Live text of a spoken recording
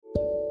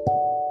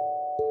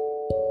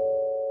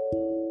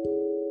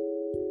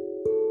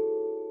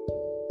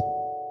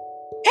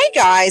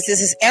Guys,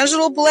 this is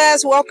Angela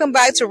Blaz. Welcome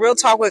back to Real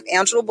Talk with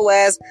Angela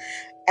Blaz.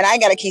 And I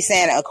gotta keep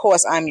saying it. Of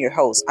course, I'm your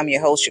host. I'm your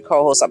host, your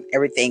co-host. I'm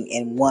everything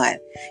in one.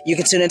 You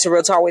can tune into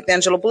Real Talk with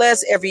Angela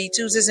Blaz every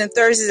Tuesdays and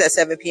Thursdays at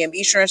 7 p.m.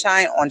 Eastern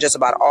Time on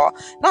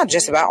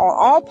on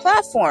all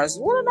platforms.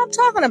 What am I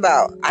talking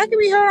about? I can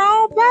be heard on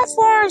all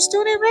platforms.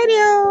 TuneIn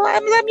Radio,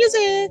 Amazon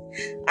Music,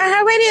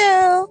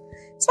 iHeartRadio,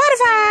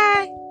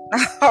 Spotify.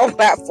 All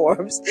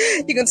platforms.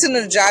 You can tune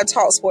in to Jive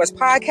Talk Sports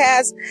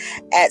Podcast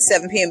at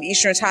 7 p.m.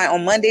 Eastern Time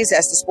on Mondays.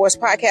 That's the sports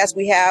podcast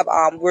we have.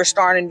 We're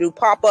starting to do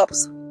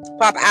pop-ups,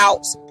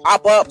 pop-outs,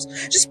 pop-ups,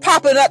 just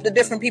popping up to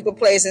different people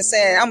places and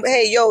saying,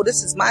 hey, yo,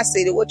 this is my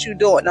city. What you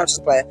doing? No, I'm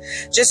just playing.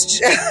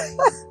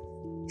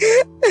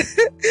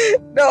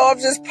 No, I'm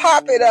just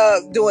popping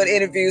up, doing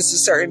interviews to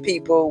certain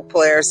people,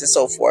 players, and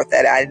so forth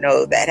that I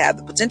know that have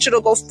the potential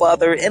to go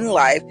further in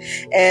life.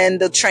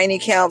 And the training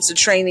camps, the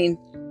training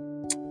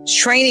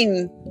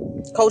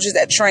coaches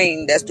that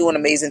train, that's doing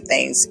amazing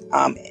things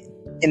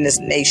in this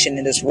nation,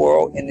 in this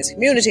world, in this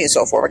community, and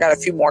so forth. I got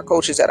a few more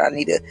coaches that I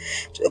need to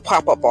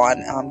pop up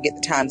on, get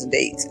the times and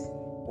dates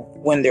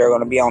when they're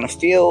going to be on the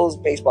fields: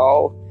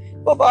 baseball,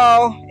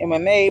 football,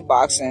 MMA,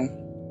 boxing,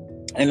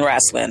 and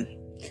wrestling.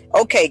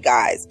 Okay,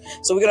 guys,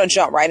 so we're going to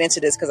jump right into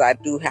this because I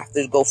do have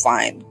to go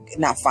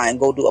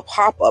go do a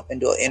pop-up and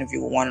do an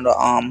interview with one of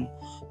the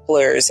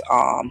players.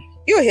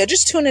 You're here,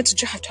 just tune into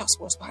Jive Talk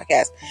Sports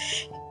Podcast.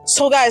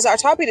 So, guys, our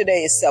topic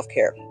today is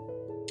self-care.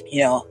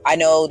 You know, I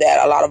know that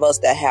a lot of us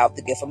that have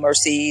the gift of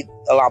mercy,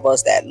 a lot of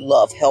us that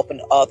love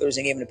helping others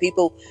and giving to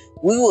people,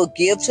 we will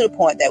give to the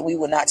point that we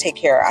will not take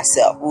care of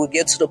ourselves. We will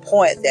give to the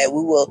point that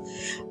we will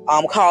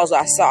cause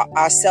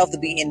ourselves to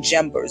be in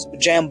jambos.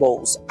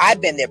 I've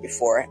been there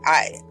before.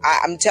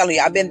 I'm telling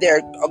you, I've been there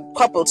a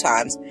couple of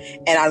times,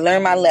 and I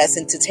learned my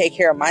lesson to take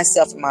care of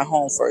myself and my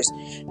home first.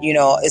 You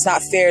know, it's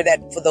not fair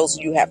that for those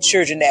of you who have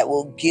children that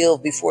will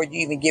give before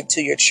you even give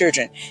to your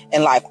children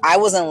in life. I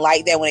wasn't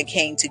like that when it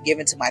came to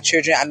giving to my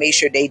children. I made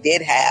sure they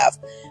did have,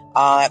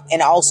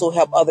 and also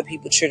help other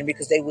people's children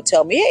because they would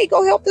tell me, hey,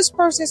 go help this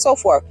person and so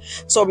forth.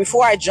 So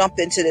before I jumped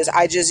into this,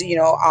 I just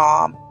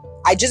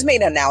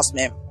made an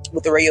announcement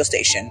with the radio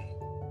station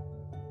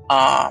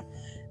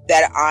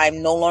that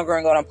I'm no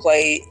longer going to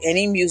play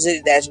any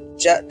music that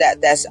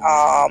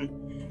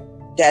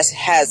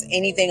has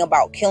anything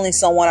about killing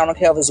someone. I don't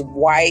care if it's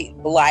white,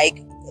 black,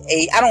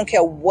 I don't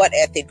care what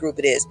ethnic group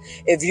it is.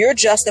 If you're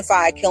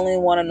justified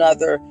killing one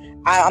another,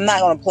 I'm not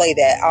going to play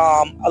that.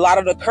 A lot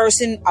of the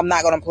cursing, I'm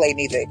not going to play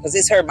neither because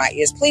it's hurt my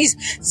ears. Please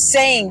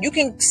you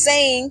can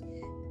sing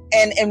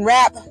and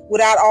rap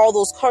without all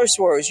those curse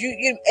words.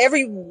 You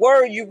every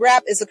word you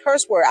rap is a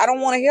curse word. I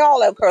don't want to hear all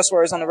that curse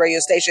words on the radio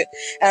station.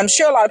 And I'm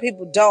sure a lot of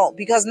people don't,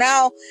 because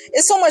now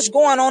it's so much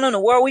going on in the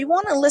world. We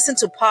want to listen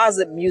to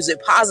positive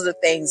music, positive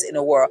things in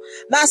the world.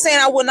 I'm not saying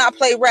I will not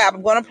play rap.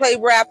 I'm going to play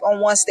rap on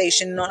one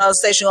station. On another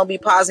station going to be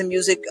positive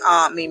music.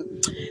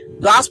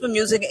 Gospel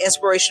music and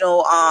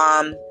inspirational,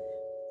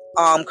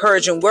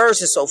 encouraging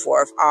words and so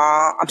forth.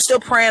 I'm still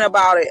praying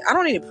about it. I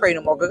don't need to pray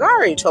no more because God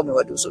already told me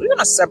what to do. So we're going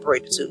to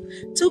separate the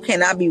two. Two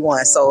cannot be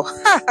one. So,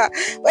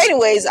 but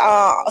anyways,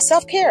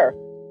 self-care.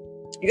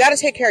 You got to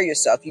take care of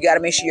yourself. You got to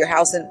make sure your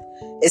house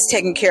is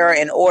taken care of,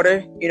 in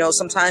order. You know,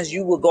 sometimes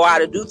you will go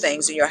out and do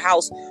things and your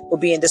house will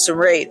be in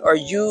disarray, or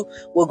you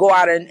will go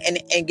out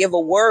and give a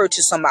word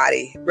to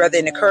somebody, whether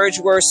an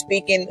encouraging word,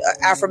 speaking,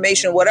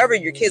 affirmation, whatever.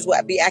 Your kids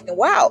will be acting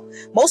wild.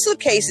 Most of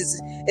the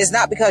cases, it's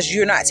not because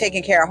you're not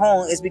taking care of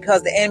home. It's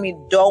because the enemy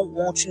don't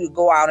want you to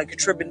go out and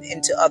contribute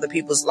into other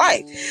people's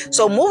life.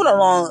 So moving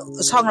along,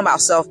 talking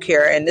about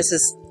self-care, and this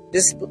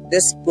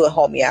will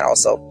help me out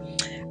also.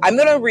 I'm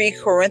going to read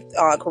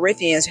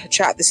Corinthians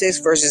chapter 6,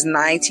 verses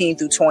 19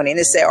 through 20. And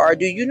it says, or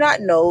do you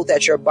not know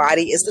that your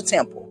body is the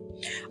temple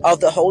of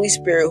the Holy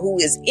Spirit who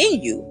is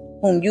in you,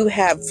 whom you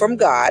have from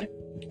God,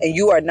 and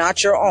you are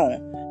not your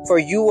own? For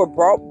you were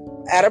bought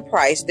at a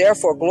price.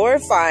 Therefore,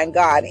 glorifying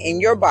God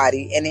in your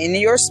body and in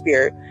your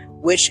spirit,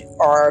 which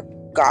are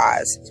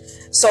God's.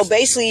 So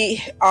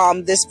basically,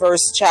 this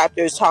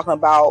chapter is talking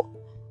about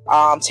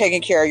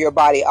taking care of your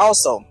body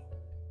also.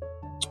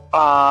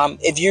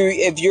 If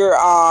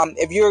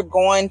you're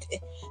going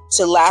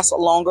to last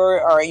longer,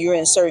 or you're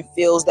in certain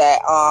fields that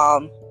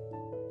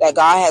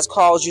God has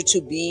called you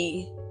to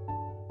be,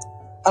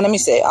 let me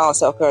say,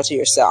 self-care to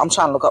yourself. I'm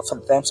trying to look up for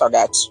the thing. Sorry,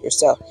 guys,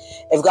 yourself.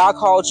 If God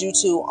called you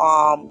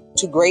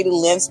to greater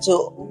lengths,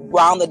 to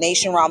around the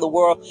nation, around the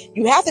world,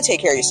 you have to take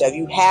care of yourself.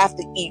 You have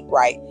to eat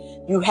right.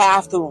 You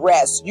have to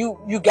rest.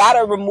 You got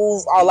to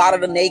remove a lot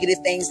of the negative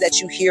things that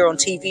you hear on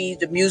TV,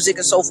 the music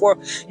and so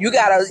forth. You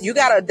gotta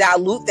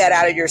dilute that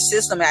out of your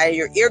system, out of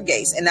your ear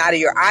gates and out of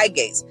your eye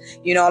gates.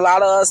 You know, a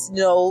lot of us,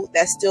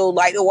 that still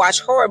like to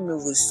watch horror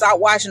movies. Stop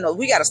watching those.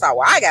 I got to stop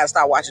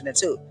watching it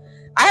too.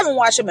 I haven't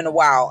watched them in a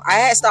while. I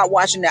had stopped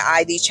watching the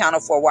ID channel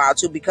for a while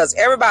too, because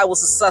everybody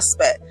was a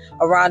suspect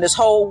around this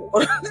whole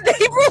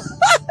neighborhood.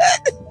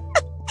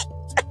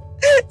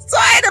 So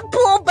I had to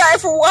pull back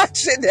from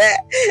watching that.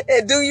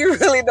 And do you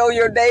really know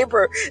your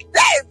neighbor?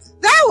 That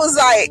was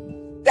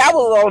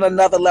on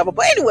another level.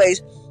 But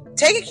anyways,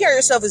 taking care of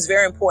yourself is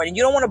very important.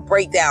 You don't want to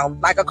break down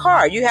like a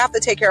car. You have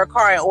to take care of a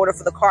car in order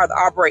for the car to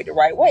operate the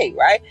right way,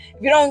 right?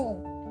 If you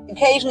don't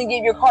occasionally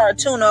give your car a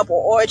tune-up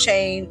or oil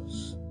change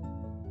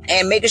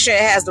and making sure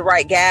it has the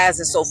right gas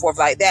and so forth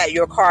like that,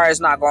 your car is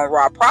not going to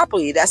run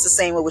properly. That's the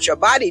same way with your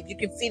body. If you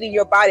can feed in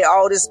your body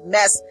all this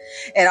mess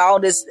and all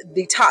this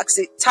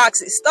toxic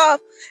stuff,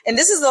 and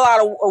this is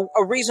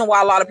a reason why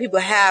a lot of people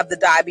have the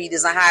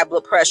diabetes and high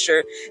blood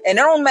pressure. And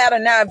it don't matter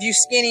now if you're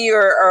skinny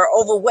or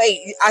overweight.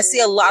 I see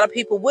a lot of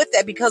people with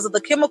that because of the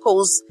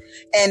chemicals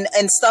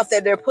and stuff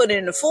that they're putting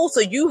in the food.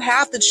 So you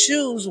have to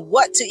choose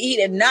what to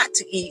eat and not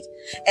to eat,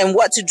 and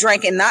what to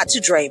drink and not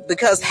to drink,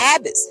 because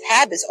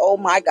habits, oh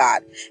my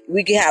God,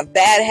 we can have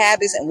bad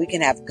habits and we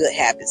can have good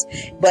habits.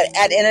 But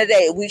at the end of the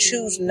day, if we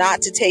choose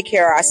not to take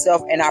care of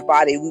ourselves and our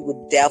body, we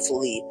would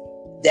definitely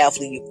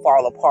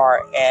fall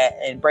apart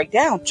and break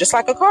down just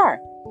like a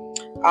car.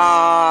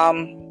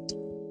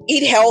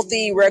 Eat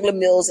healthy, regular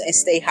meals, and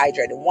stay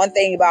hydrated. One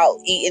thing about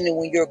eating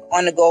when you're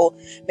on the go,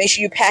 make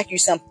sure you pack you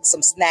some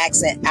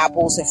snacks and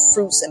apples and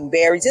fruits and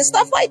berries and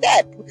stuff like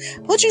that.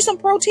 Put you some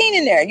protein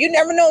in there. You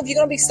never know if you're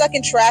going to be stuck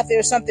in traffic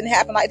or something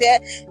happen like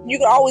that. You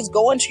can always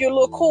go into your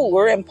little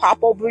cooler and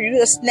pop over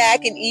you a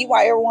snack and eat while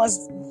everyone's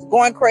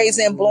going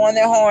crazy and blowing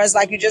their horns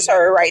like you just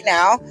heard right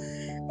now.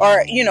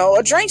 Or,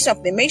 or drink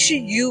something. Make sure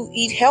you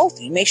eat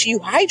healthy. Make sure you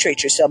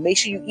hydrate yourself. Make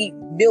sure you eat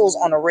meals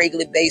on a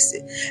regular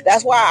basis.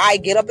 That's why I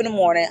get up in the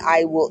morning.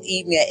 I will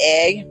eat me an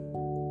egg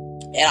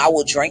and I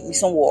will drink me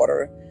some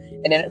water.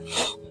 And then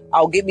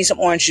I'll get me some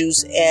orange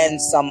juice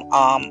and some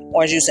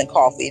orange juice and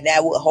coffee. And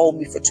that will hold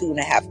me for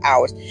 2.5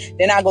 hours.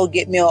 Then I go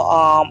get me a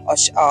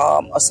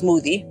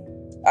smoothie.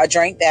 I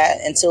drink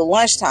that until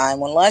lunchtime.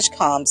 When lunch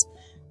comes,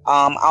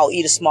 I'll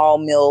eat a small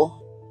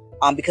meal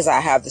because I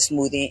have the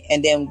smoothie.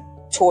 And then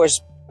towards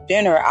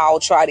dinner, I'll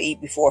try to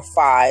eat before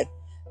 5.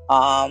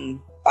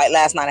 Like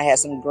last night, I had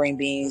some green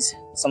beans,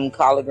 some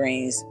collard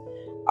greens,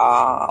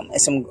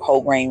 and some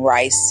whole grain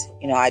rice.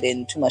 I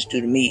didn't too much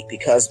do the meat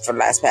because for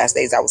the past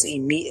days, I was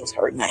eating meat. It was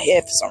hurting my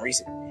head for some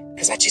reason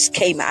because I just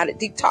came out of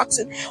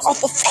detoxing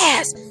off of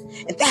fast.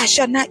 And thou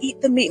shalt not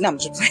eat the meat. No, I'm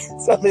just playing.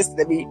 So listen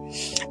to me.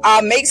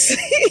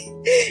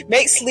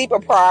 Make sleep a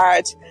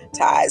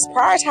prioritize.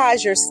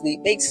 Prioritize your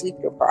sleep. Make sleep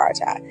your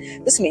prioritize.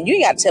 Listen to me. You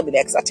ain't got to tell me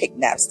that because I take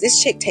naps.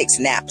 This chick takes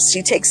naps.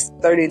 She takes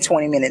 30 and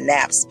 20-minute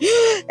naps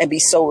and be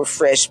so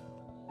refreshed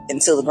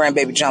until the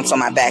grandbaby jumps on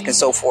my back and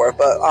so forth.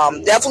 But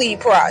definitely,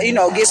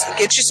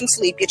 get you some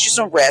sleep. Get you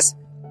some rest.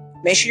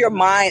 Make sure your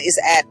mind is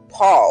at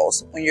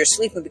pause when you're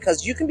sleeping,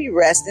 because you can be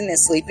resting and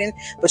sleeping,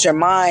 but your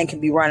mind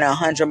can be running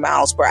 100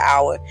 miles per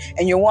hour.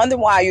 And you're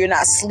wondering why you're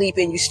not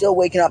sleeping. You're still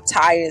waking up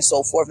tired and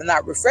so forth and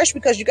not refreshed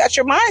because you got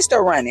your mind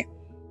still running.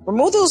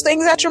 Remove those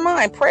things out your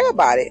mind. Pray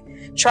about it.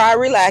 Try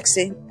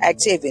relaxing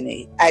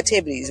activities.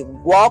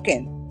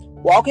 Walking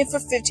for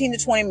 15 to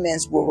 20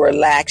 minutes will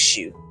relax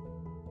you.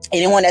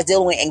 Anyone that's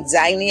dealing with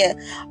anxiety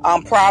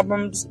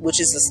problems, which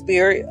is the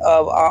spirit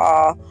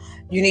of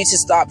you need to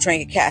stop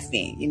drinking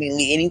caffeine. You need to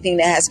leave anything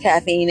that has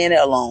caffeine in it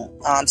alone.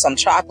 Some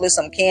chocolate,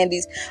 some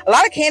candies. A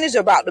lot of candies are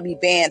about to be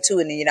banned too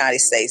in the United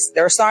States.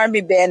 They're starting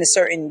to be banned in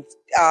certain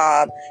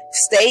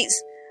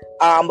states.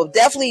 But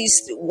definitely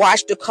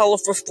watch the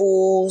colorful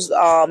foods,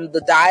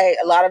 the dye,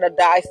 a lot of the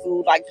dye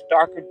food, like the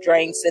darker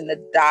drinks and the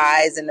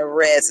dyes and the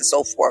reds and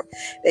so forth.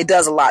 It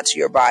does a lot to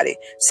your body.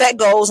 Set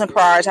goals and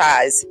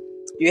prioritize.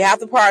 You have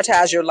to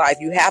prioritize your life.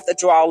 You have to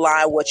draw a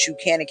line what you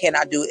can and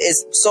cannot do.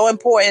 It's so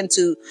important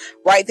to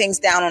write things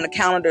down on the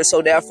calendar,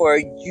 so therefore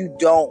you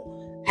don't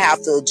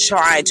have to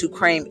try to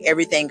cram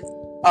everything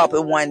up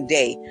in one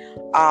day.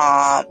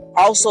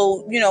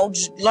 Also,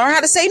 learn how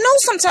to say no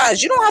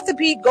sometimes. You don't have to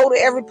go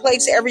to every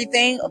place,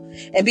 everything,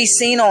 and be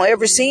seen on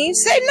every scene.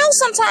 Say no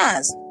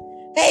sometimes.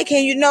 Hey,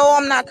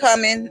 I'm not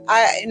coming.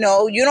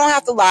 You don't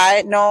have to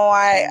lie. No,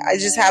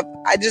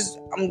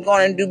 I'm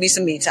going to do me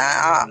some me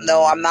time.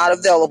 No, I'm not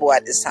available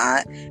at this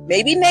time.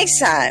 Maybe next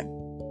time.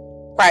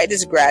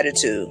 Practice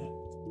gratitude.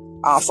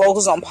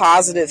 Focus on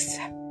positive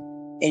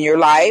in your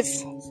life.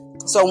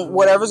 So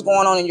whatever's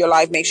going on in your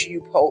life, make sure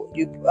you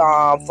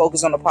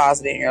focus on the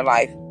positive in your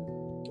life.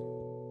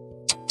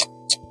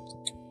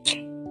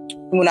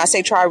 When I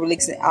say try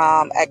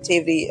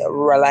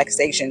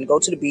relaxation, go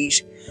to the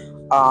beach,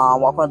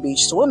 walk on the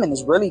beach. Swimming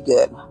is really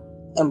good.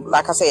 And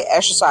like I say,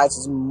 exercise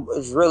is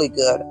really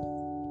good.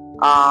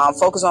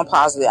 Focus on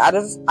positive.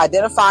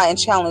 Identify and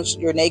challenge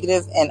your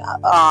negative and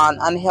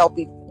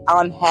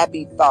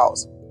unhappy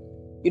thoughts.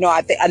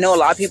 I know a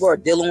lot of people are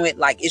dealing with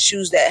like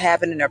issues that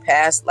happened in their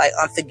past, like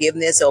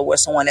unforgiveness or what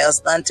someone else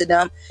done to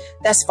them.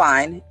 That's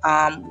fine.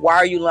 Why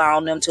are you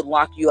allowing them to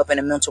lock you up in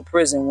a mental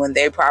prison when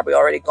they probably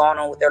already gone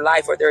on with their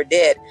life or they're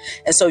dead?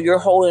 And so you're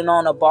holding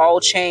on a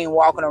ball chain,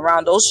 walking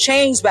around. Those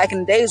chains back in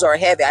the days are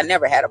heavy. I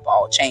never had a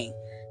ball chain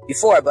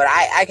before, but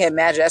I can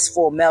imagine that's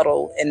full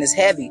metal and it's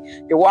heavy.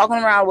 You're walking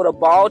around with a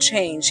ball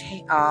chain,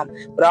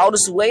 with all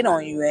this weight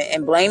on you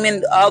and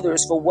blaming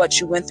others for what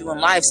you went through in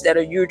life instead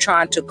of you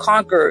trying to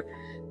conquer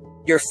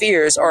your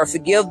fears, or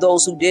forgive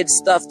those who did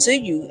stuff to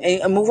you,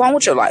 and move on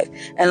with your life.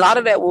 And a lot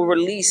of that will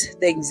release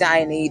the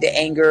anxiety, the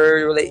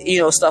anger,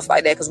 stuff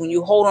like that. Because when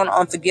you hold on to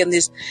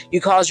unforgiveness,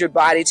 you cause your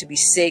body to be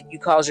sick, you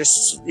cause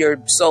your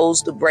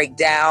souls to break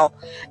down,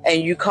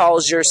 and you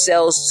cause your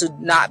cells to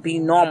not be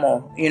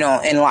normal, in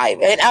life.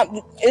 And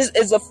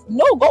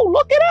go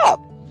look it up.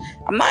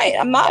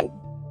 I'm not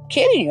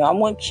kidding you. I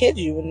won't kid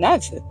you with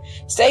nothing.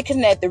 Stay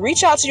connected.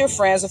 Reach out to your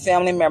friends and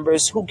family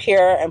members who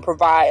care and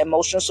provide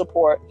emotional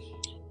support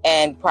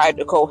and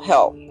practical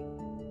help.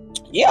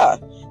 Yeah.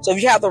 So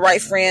if you have the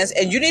right friends,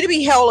 and you need to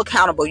be held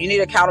accountable, you need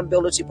an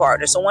accountability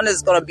partner, someone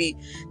that's going to be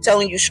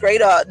telling you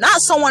straight up,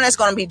 not someone that's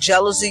going to be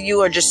jealous of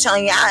you or just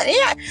telling you,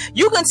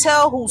 you can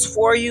tell who's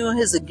for you and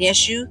who's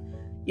against you.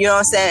 You know what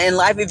I'm saying? In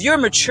life, if you're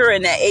mature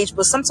in that age,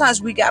 but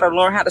sometimes we got to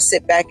learn how to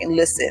sit back and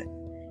listen,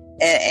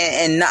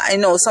 and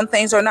not, some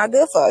things are not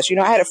good for us.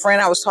 I had a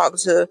friend I was talking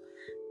to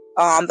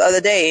the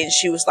other day, and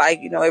she was like,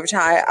 every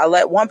time I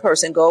let one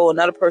person go,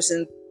 another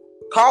person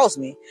calls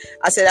me.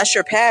 I said, that's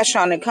your past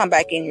trying to come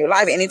back in your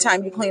life.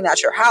 Anytime you clean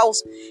out your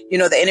house,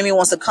 the enemy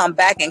wants to come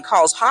back and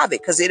cause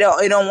havoc, because it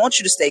don't want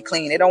you to stay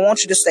clean. It don't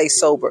want you to stay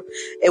sober.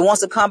 It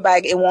wants to come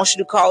back. It wants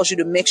you to cause you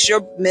to miss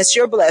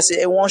your blessing.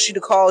 It wants you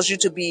to cause you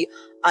to be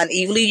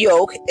unevenly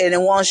yoked, and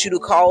it wants you to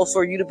call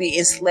for you to be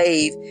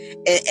enslaved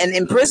and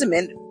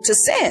imprisonment to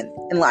sin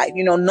in life.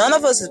 None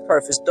of us is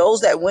perfect. Those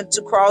that went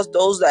to cross,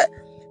 those that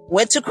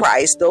went to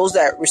Christ, those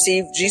that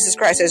received Jesus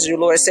Christ as your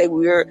Lord, say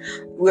we're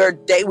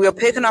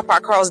picking up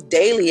our cross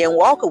daily and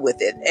walking with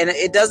it. And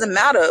it doesn't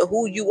matter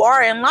who you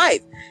are in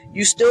life.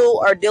 You still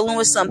are dealing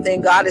with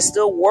something. God is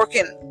still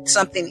working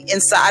something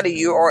inside of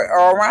you or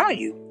around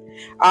you.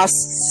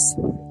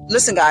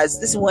 Listen, guys,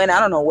 this wind, I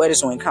don't know where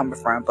this wind coming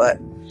from, but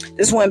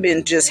this wind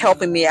been just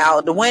helping me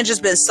out. The wind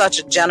just been such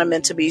a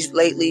gentleman to me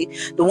lately.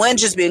 The wind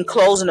just been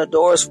closing the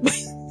doors for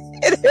me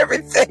and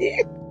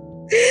everything.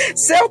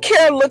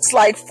 Self-care looks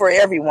like for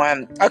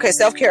everyone. Okay,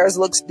 self-care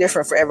looks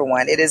different for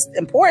everyone. It is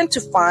important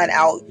to find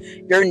out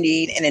your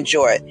need and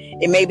enjoy it.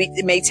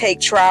 It may take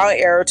trial and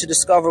error to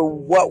discover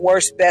what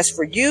works best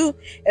for you.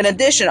 In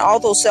addition,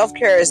 although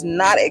self-care is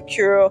not a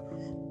cure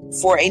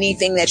for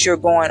anything that you're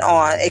going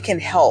on, it can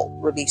help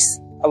release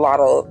a lot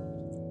of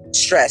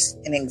stress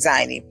and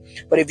anxiety.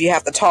 But if you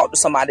have to talk to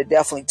somebody,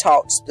 definitely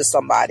talk to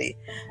somebody.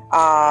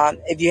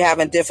 If you're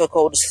having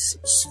difficulty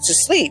to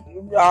sleep,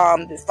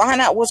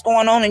 find out what's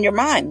going on in your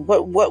mind.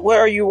 What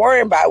are you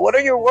worrying about? What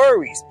are your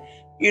worries?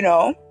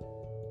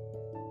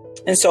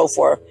 And so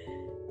forth.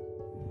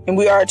 And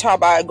we already talked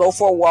about it. Go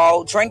for a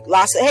walk, drink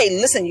lots of,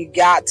 you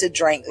got to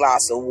drink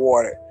lots of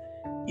water.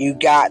 You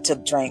got to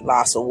drink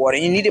lots of water.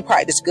 You need to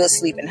practice good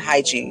sleep and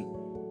hygiene.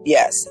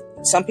 Yes.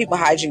 Some people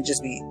hygiene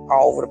just be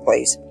all over the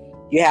place.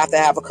 You have to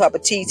have a cup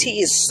of tea.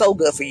 Tea is so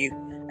good for you.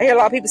 I hear a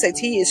lot of people say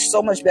tea is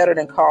so much better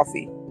than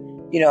coffee.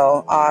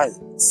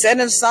 Sit in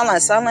the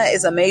sunlight. Sunlight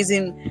is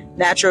amazing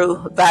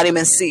natural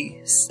vitamin C.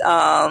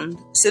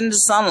 Sit in the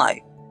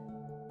sunlight.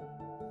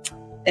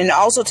 And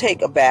also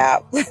take a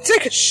bath.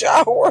 Take a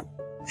shower.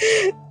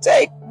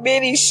 Take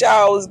many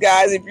showers,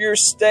 guys. If you're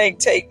stink,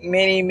 take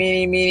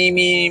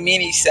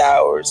many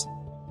showers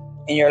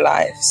in your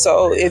life.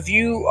 So if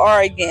you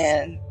are,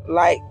 again,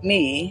 like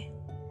me,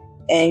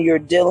 and you're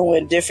dealing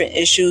with different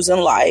issues in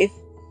life,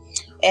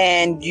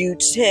 and you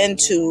tend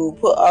to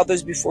put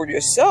others before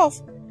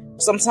yourself,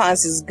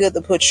 sometimes it's good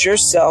to put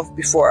yourself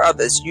before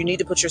others. You need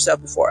to put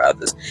yourself before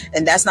others.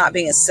 And that's not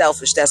being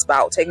selfish. That's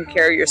about taking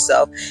care of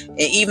yourself. And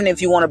even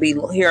if you want to be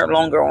here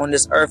longer on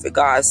this earth, if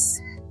God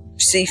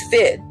see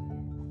fit,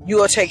 you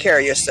will take care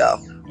of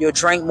yourself. You'll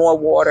drink more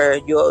water.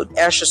 You'll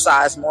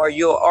exercise more.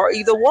 Or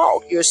either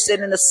walk. You'll sit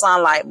in the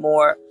sunlight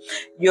more.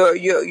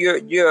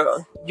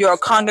 You'll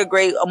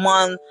congregate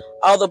among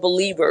other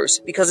believers,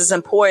 because it's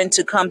important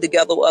to come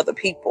together with other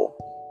people.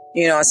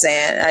 You know what I'm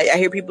saying? I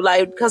hear people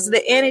like, because of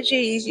the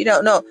energies,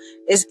 no,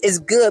 it's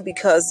good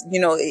because,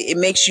 it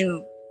makes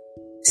you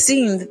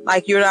seem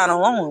like you're not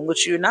alone,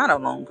 which you're not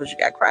alone because you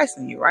got Christ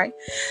in you, right?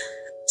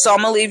 So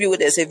I'm going to leave you with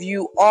this. If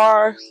you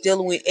are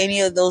dealing with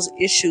any of those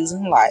issues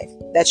in life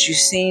that you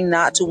seem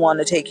not to want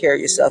to take care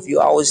of yourself, you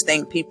always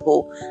think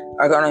people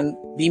are going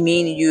to be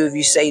mean to you if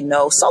you say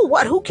no. So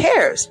what? Who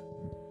cares?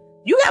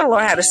 You got to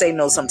learn how to say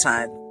no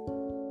sometimes.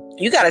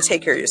 You got to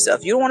take care of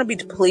yourself. You don't want to be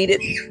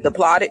depleted,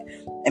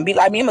 and be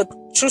like me. I'm a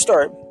true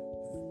story.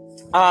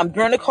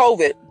 During the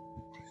COVID,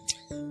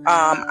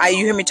 you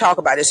hear me talk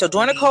about it. So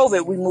during the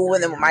COVID, we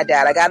moved in with my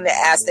dad. I got into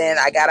accident.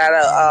 I got out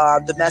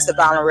of a domestic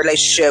violence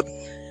relationship.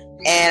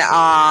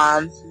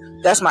 And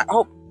that's my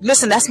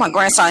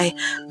grandson.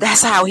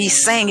 That's how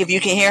he's saying, if you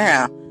can hear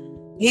him.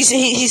 He's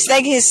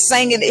thinking he's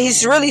singing.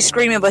 He's really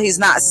screaming, but he's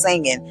not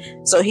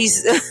singing. So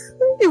he's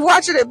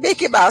watching a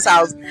Mickey Mouse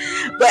house.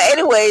 But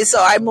anyway, so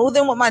I moved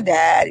in with my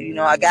dad.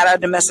 I got out of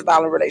a domestic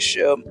violence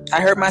relationship.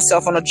 I hurt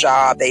myself on a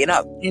job. They ended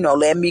up,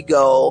 letting me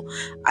go.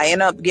 I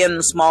ended up getting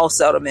a small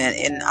settlement,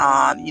 and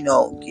I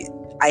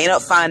ended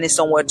up finding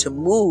somewhere to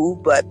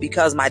move. But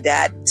because my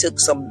dad took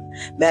some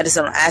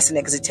medicine on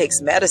accident because he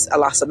takes medicine, a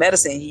lot of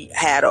medicine. He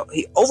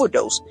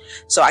overdosed.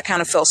 So I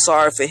kind of felt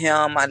sorry for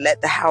him. I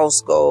let the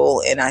house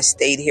go and I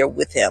stayed here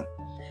with him.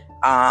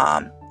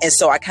 And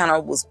so I kind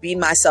of was beating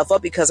myself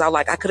up because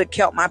I could have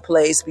kept my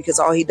place, because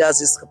all he does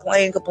is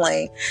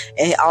complain.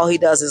 And all he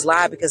does is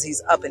lie because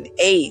he's up in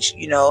age,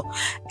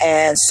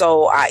 And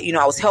so I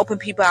was helping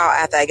people out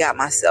after I got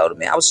my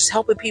settlement. I was just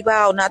helping people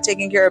out, not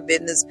taking care of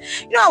business.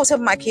 I was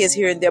helping my kids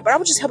here and there, but I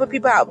was just helping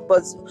people out.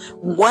 But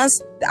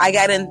once I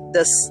got in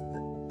this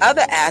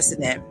other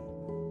accident,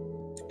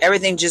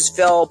 everything just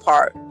fell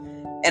apart.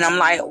 And I'm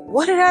like,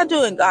 what did I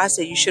do? And God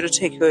said, you should have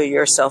taken care of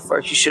yourself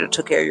first. You should have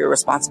took care of your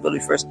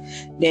responsibility first.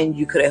 Then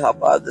you could have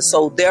helped others.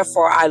 So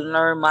therefore, I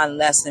learned my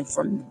lesson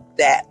from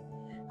that.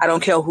 I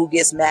don't care who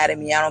gets mad at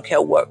me. I don't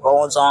care what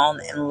goes on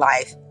in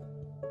life.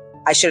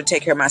 I should have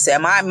taken care of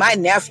myself. My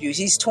nephew,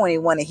 he's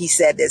 21, and he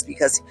said this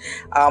because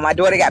my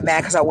daughter got mad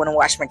because I went and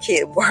watched my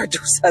kid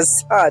introduce her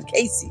son,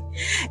 Casey.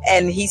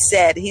 And he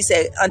said,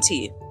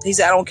 Auntie, he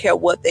said, I don't care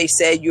what they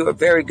said. You're a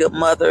very good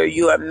mother.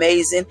 You're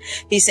amazing.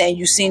 He's saying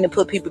you seem to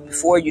put people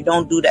before you.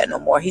 Don't do that no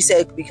more. He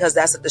said, because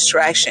that's a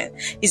distraction.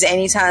 He said,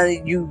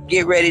 anytime you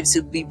get ready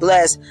to be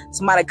blessed,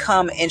 somebody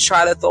come and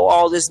try to throw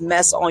all this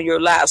mess on your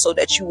lap so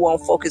that you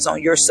won't focus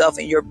on yourself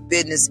and your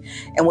business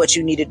and what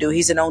you need to do.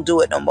 He said, don't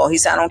do it no more. He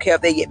said, I don't care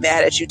if they get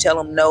mad at you. Tell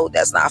them, no,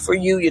 that's not for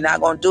you. You're not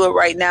going to do it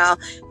right now.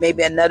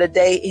 Maybe another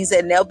day. He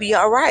said, and they'll be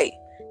all right.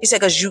 He said,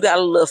 because you got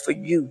to live for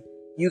you.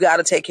 You got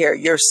to take care of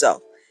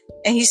yourself.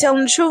 And he's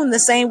telling the truth, and the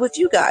same with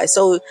you guys.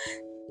 So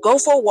go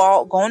for a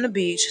walk, go on the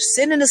beach,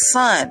 sit in the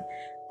sun,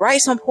 write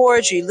some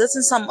poetry,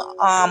 listen to some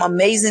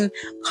amazing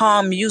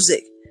calm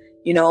music,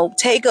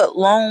 take a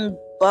long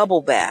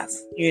bubble bath,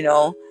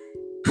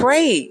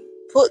 pray,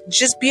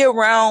 just be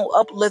around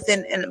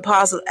uplifting and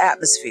positive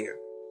atmosphere.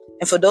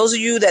 And for those of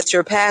you that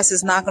your past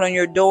is knocking on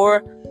your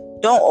door,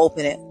 don't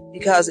open it,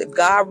 because if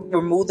God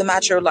removed them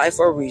out your life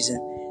for a reason,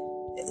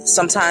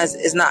 sometimes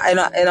it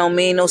don't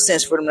mean no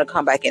sense for them to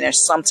come back in there.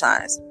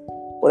 Sometimes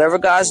whatever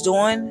God's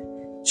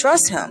doing,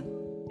 trust him.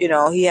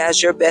 He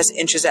has your best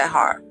interest at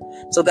heart.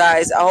 So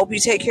guys, I hope you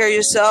take care of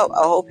yourself.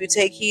 I hope you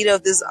take heed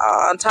of this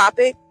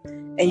topic,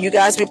 and you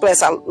guys be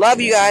blessed. I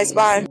love you guys.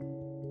 Bye.